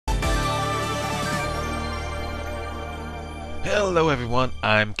Hello everyone,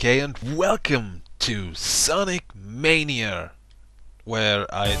 I'm Kay and welcome to Sonic Mania, where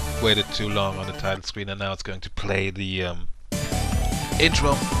I waited too long on the title screen and now it's going to play the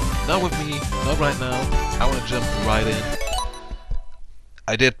intro. Not with me, not right now. I want to jump right in.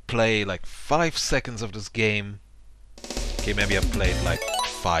 I did play like 5 seconds of this game. Okay, maybe I played like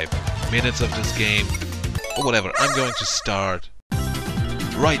 5 minutes of this game. Or whatever, I'm going to start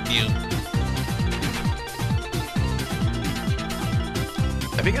right new.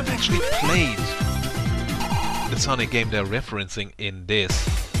 I think I've actually played the Sonic game they're referencing in this.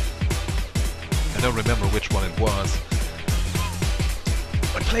 I don't remember which one it was.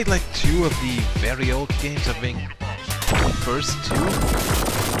 I played like 2 of the very old games, I think. The first 2.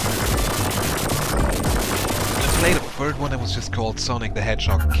 I played a third one that was just called Sonic the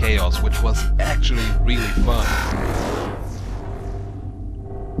Hedgehog Chaos, which was actually really fun.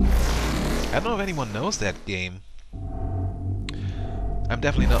 I don't know if anyone knows that game. I'm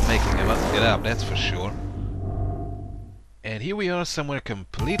definitely not making it up, that's for sure. And here we are somewhere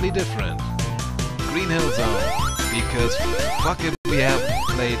completely different. Green Hill Zone. Because fuck it, we haven't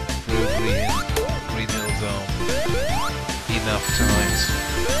played through Green Hill Zone enough times.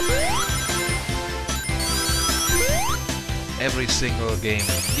 Every single game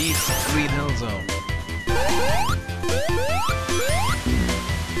needs Green Hill Zone.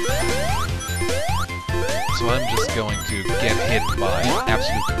 So I'm just going to get hit by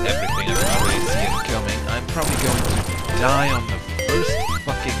absolutely everything. I can already see it coming. I'm probably going to die on the first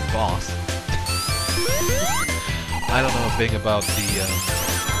fucking boss. I don't know a thing about the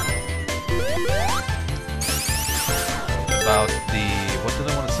what did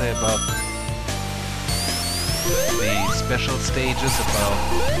I want to say about the special stages, about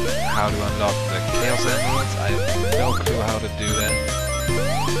how to unlock the Chaos Emeralds. I have no clue how to do that.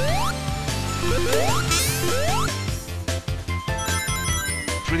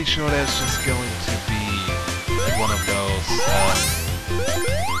 Pretty sure there's just going to be like one of those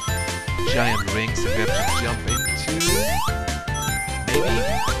giant rings that we have to jump into. Maybe?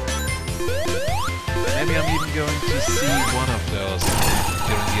 Maybe I'm even going to see one of those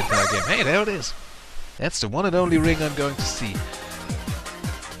during the entire game. Hey, there it is! That's the one and only ring I'm going to see.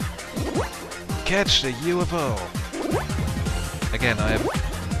 Catch the UFO! Again, I have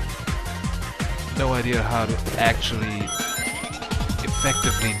no idea how to actually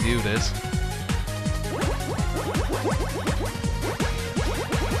effectively do this.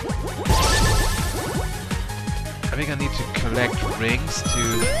 I think I need to collect rings to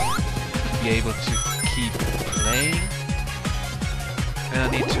be able to keep playing. And I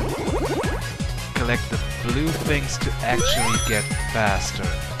need to collect the blue things to actually get faster.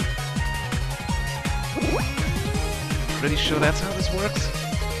 Pretty sure that's how this works.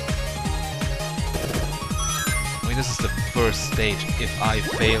 I mean, this is the first stage. If I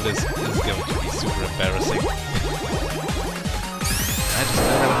fail this, this is going to be super embarrassing. I just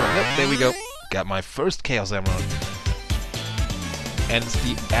don't have a... Nope, there we go. Got my first Chaos Emerald. And it's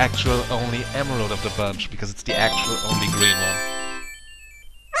the actual only emerald of the bunch, because it's the actual only green one.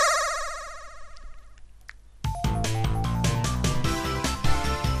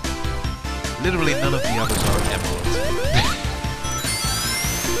 Literally none of the others are emeralds.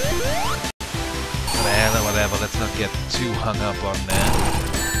 Whatever, let's not get too hung up on that.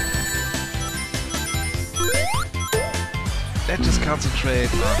 Let's just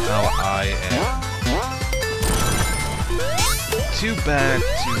concentrate on how I am. Too bad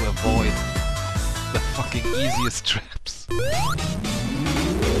to avoid the fucking easiest traps.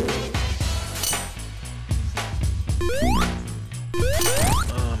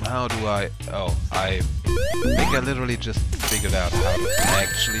 How do I... Oh, I think I literally just figured out how to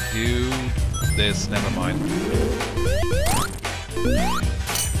actually do this. Never mind.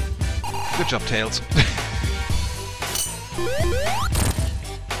 Good job, Tails.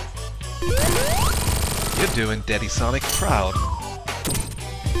 You're doing Daddy Sonic proud.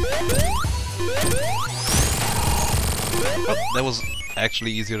 Oh, that was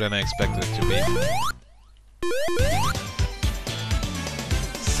actually easier than I expected it to be.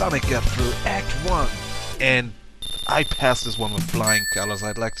 Sonic got through Act 1, and I passed this one with flying colors,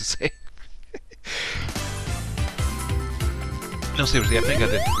 I'd like to say. No, seriously, I think I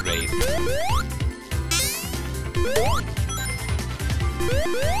did great.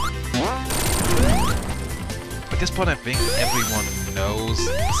 At this point, I think everyone knows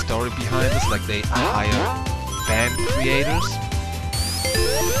the story behind this, like they hire band creators.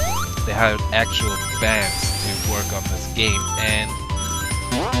 They hired actual bands to work on this game, and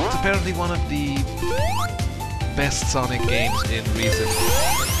it's apparently one of the best Sonic games in recent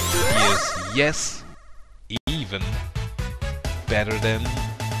years. Yes, even better than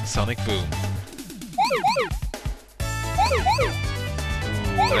Sonic Boom.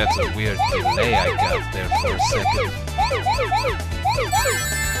 Ooh, that's a weird delay I got there for a second.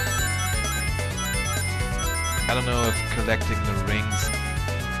 I don't know if collecting the rings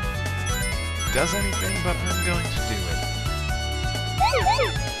does anything, but I'm going to do it.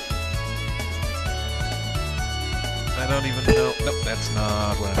 I don't even know... Nope, that's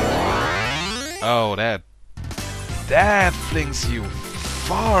not what I need to do. Oh, that flings you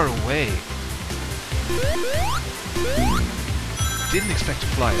far away. Didn't expect to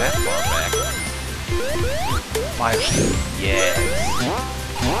fly that far back. Fire shield, yes.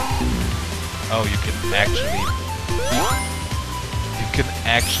 Oh, you can actually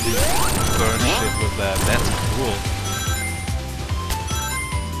burn shit with that. That's cool.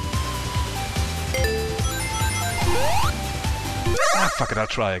 Ah, fuck it, I'll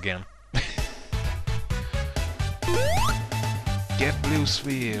try again. Get blue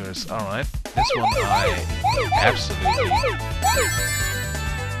spheres. Alright. This one I absolutely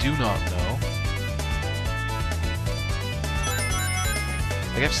do not know.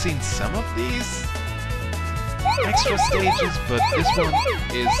 Like, I've seen some of these extra stages, but this one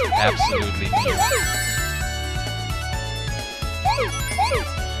is absolutely new.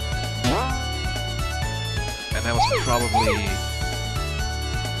 And that was probably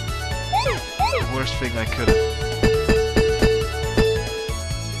the worst thing I could have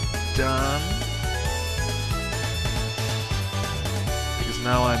done. Because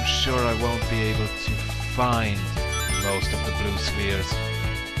now I'm sure I won't be able to find most of the blue spheres.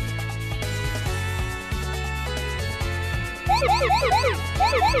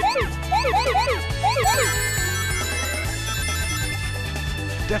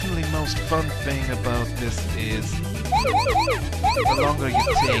 Definitely most fun thing about this is the longer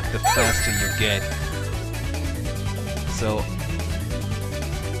you take, the faster you get. So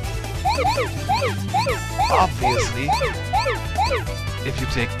obviously, if you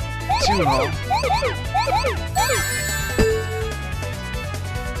take too long,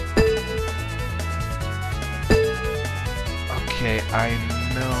 okay, I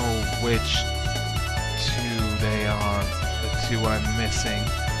know which two they are, the two I'm missing,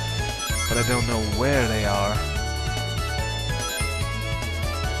 but I don't know where they are.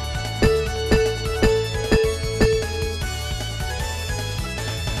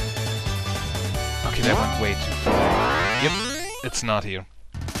 Okay, that went way too far. Yep, it's not here.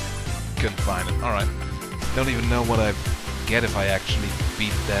 Couldn't find it. Alright. Don't even know what I get if I actually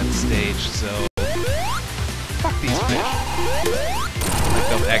beat that stage, so... Fuck these fish. I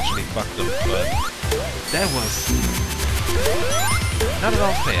don't actually fuck them, but... That was... not at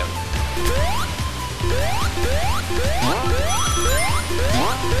all fair.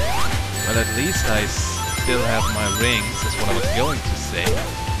 Well, at least I still have my rings, is what I was going to say.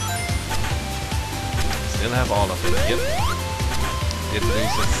 Still have all of them, yep. Didn't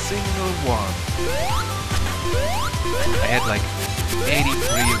lose a single one. I had like 83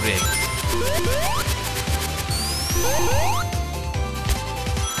 rings.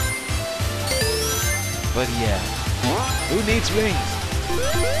 But yeah, who needs rings?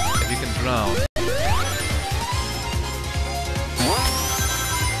 If you can drown.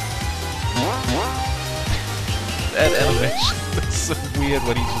 That animation is so weird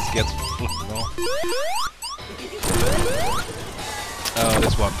when he just gets flung off. Oh,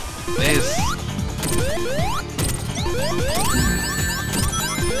 this one. This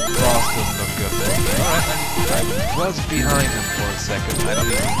boss doesn't look good. Alright, I was behind him for a second. I don't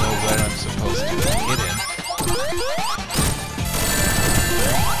even know where I'm supposed to hit him.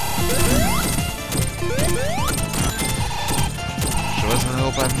 Sure as I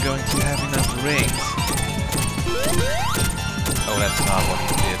hope I'm going to have enough rings. Oh, that's not what he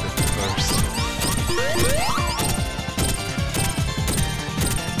did at first.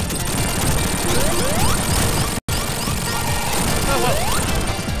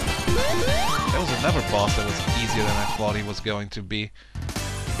 Another boss that was easier than I thought he was going to be.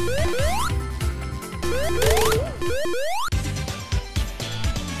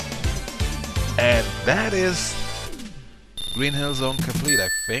 And that is Green Hill Zone complete, I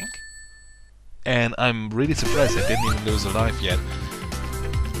think. And I'm really surprised I didn't even lose a life yet.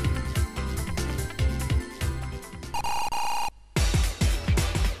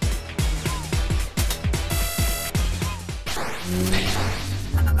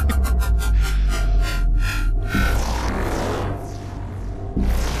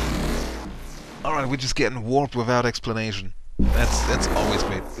 Alright, we're just getting warped without explanation. That's always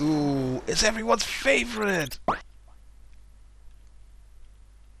great. Ooh, it's everyone's favorite!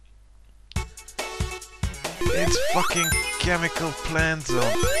 It's fucking chemical plant zone.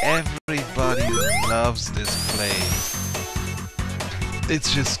 Everybody loves this place.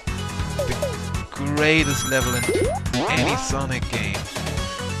 It's just the greatest level in any Sonic game.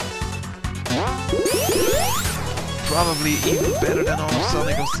 Probably even better than all of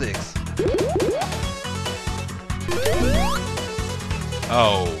Sonic 06.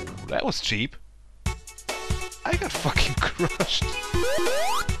 Oh, that was cheap. I got fucking crushed.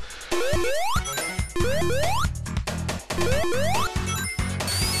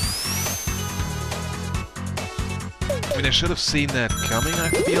 I mean, I should have seen that coming, I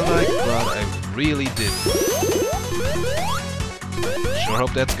feel like, but I really didn't. Sure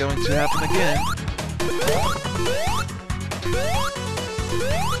hope that's going to happen again.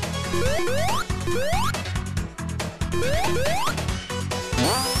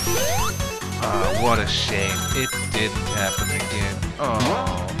 Ah, what a shame. It didn't happen again.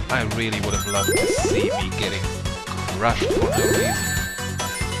 Oh, I really would have loved to see me getting crushed for no reason.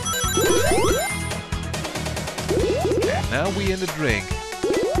 And now we in the drink.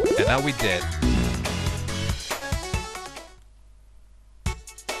 And now we dead.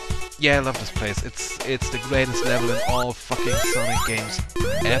 Yeah, I love this place. It's the greatest level in all fucking Sonic games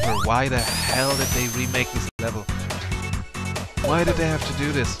ever. Why the hell did they remake this level? Why did they have to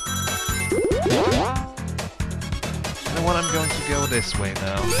do this? You know what, I'm going to go this way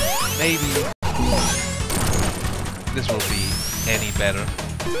now. Maybe this will be any better.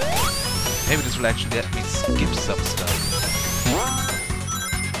 Maybe this will actually let me skip some stuff.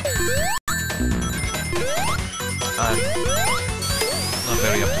 I'm not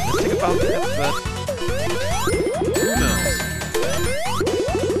very optimistic about that, but who knows?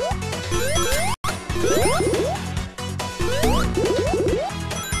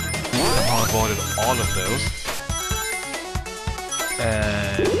 Somehow avoided all of those.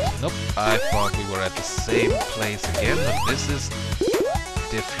 And nope, I thought we were at the same place again, but this is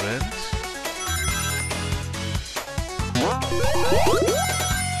different.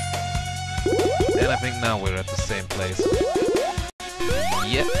 And I think now we're at the same place.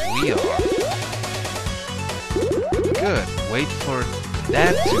 Yep, we are. Good. Wait for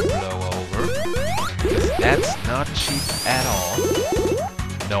that to blow over. Because that's not cheap at all.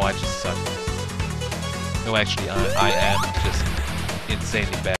 No, I just suck. No, actually, I am just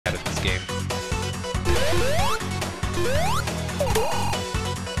insanely bad at this game.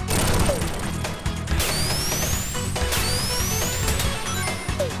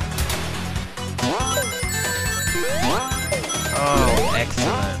 Oh,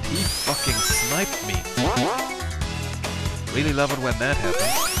 excellent. He fucking sniped me. Really love it when that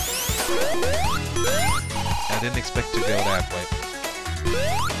happens. I didn't expect to go that way.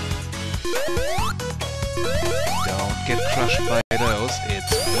 Don't get crushed by those.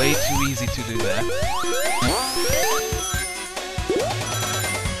 It's way too easy to do that.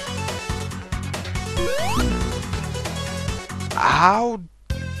 How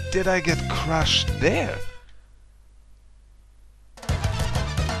did I get crushed there?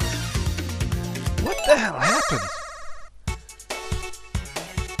 What the hell happened?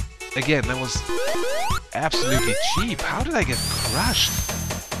 Again, that was absolutely cheap. How did I get crushed?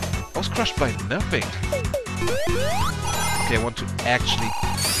 I was crushed by nothing. Okay, I want to actually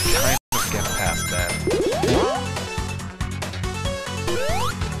kind of get past that.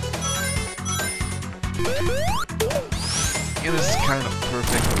 Yeah, this is kind of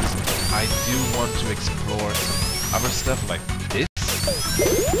perfect because I do want to explore some other stuff like this.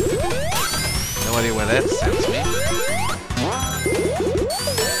 No idea where that sends me.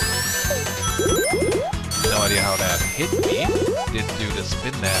 No idea how that hit me. Didn't do the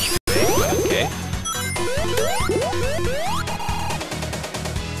spin dash thing, but okay.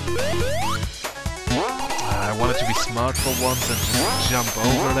 I wanted to be smart for once and just jump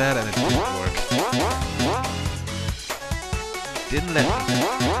over that, and it didn't work. Didn't let me.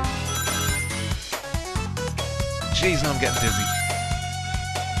 Jeez, now I'm getting dizzy.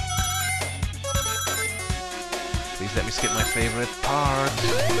 Please let me skip my favorite part.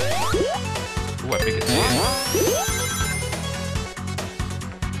 Ooh, I think it did.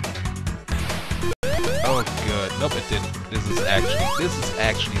 Oh, good. Nope, it didn't. This is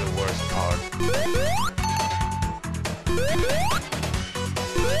actually the worst part.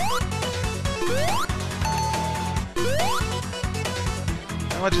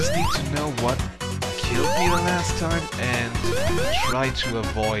 Now I just need to know what killed me the last time and try to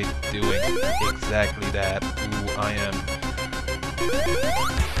avoid doing exactly that. Ooh, I am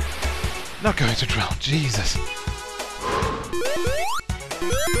not going to drown. Jesus.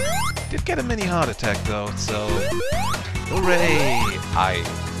 Did get a mini heart attack though, so hooray!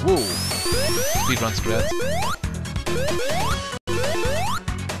 Woo! Speedrun strats.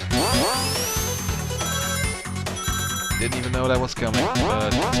 Didn't even know that was coming,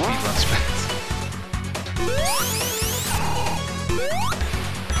 but speedrun strats.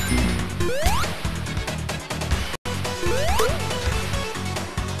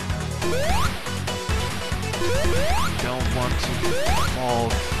 Don't want to fall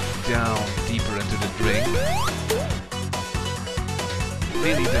down deeper into the drink.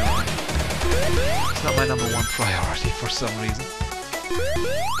 Really don't. It's not my #1 priority for some reason.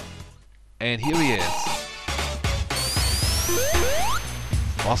 And here he is.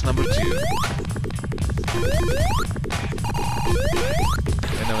 Boss number 2. I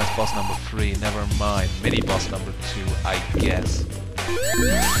know that's boss number 3, never mind. Mini boss number 2, I guess.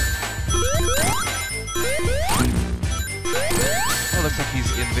 Well, looks like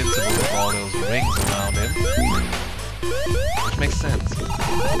he's invincible with all those rings around him. Which makes sense.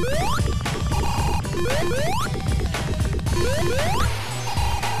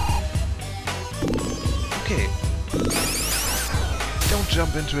 Okay. Don't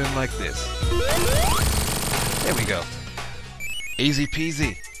jump into him like this. There we go. Easy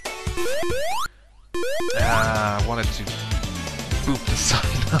peasy. I wanted to boop the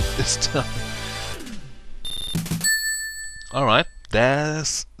sign up this time. Alright,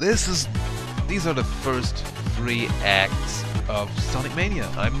 these are the first 3 acts of Sonic Mania.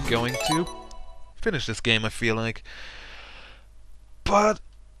 I'm going to finish this game, I feel like. But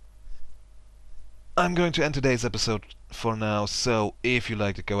I'm going to end today's episode for now, so if you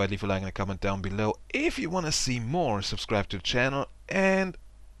liked it, go ahead, leave a like and a comment down below. If you want to see more, subscribe to the channel, and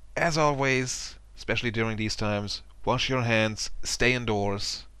as always, especially during these times, wash your hands, stay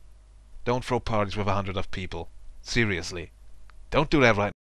indoors, don't throw parties with 100 of people. Seriously. Don't do that right now.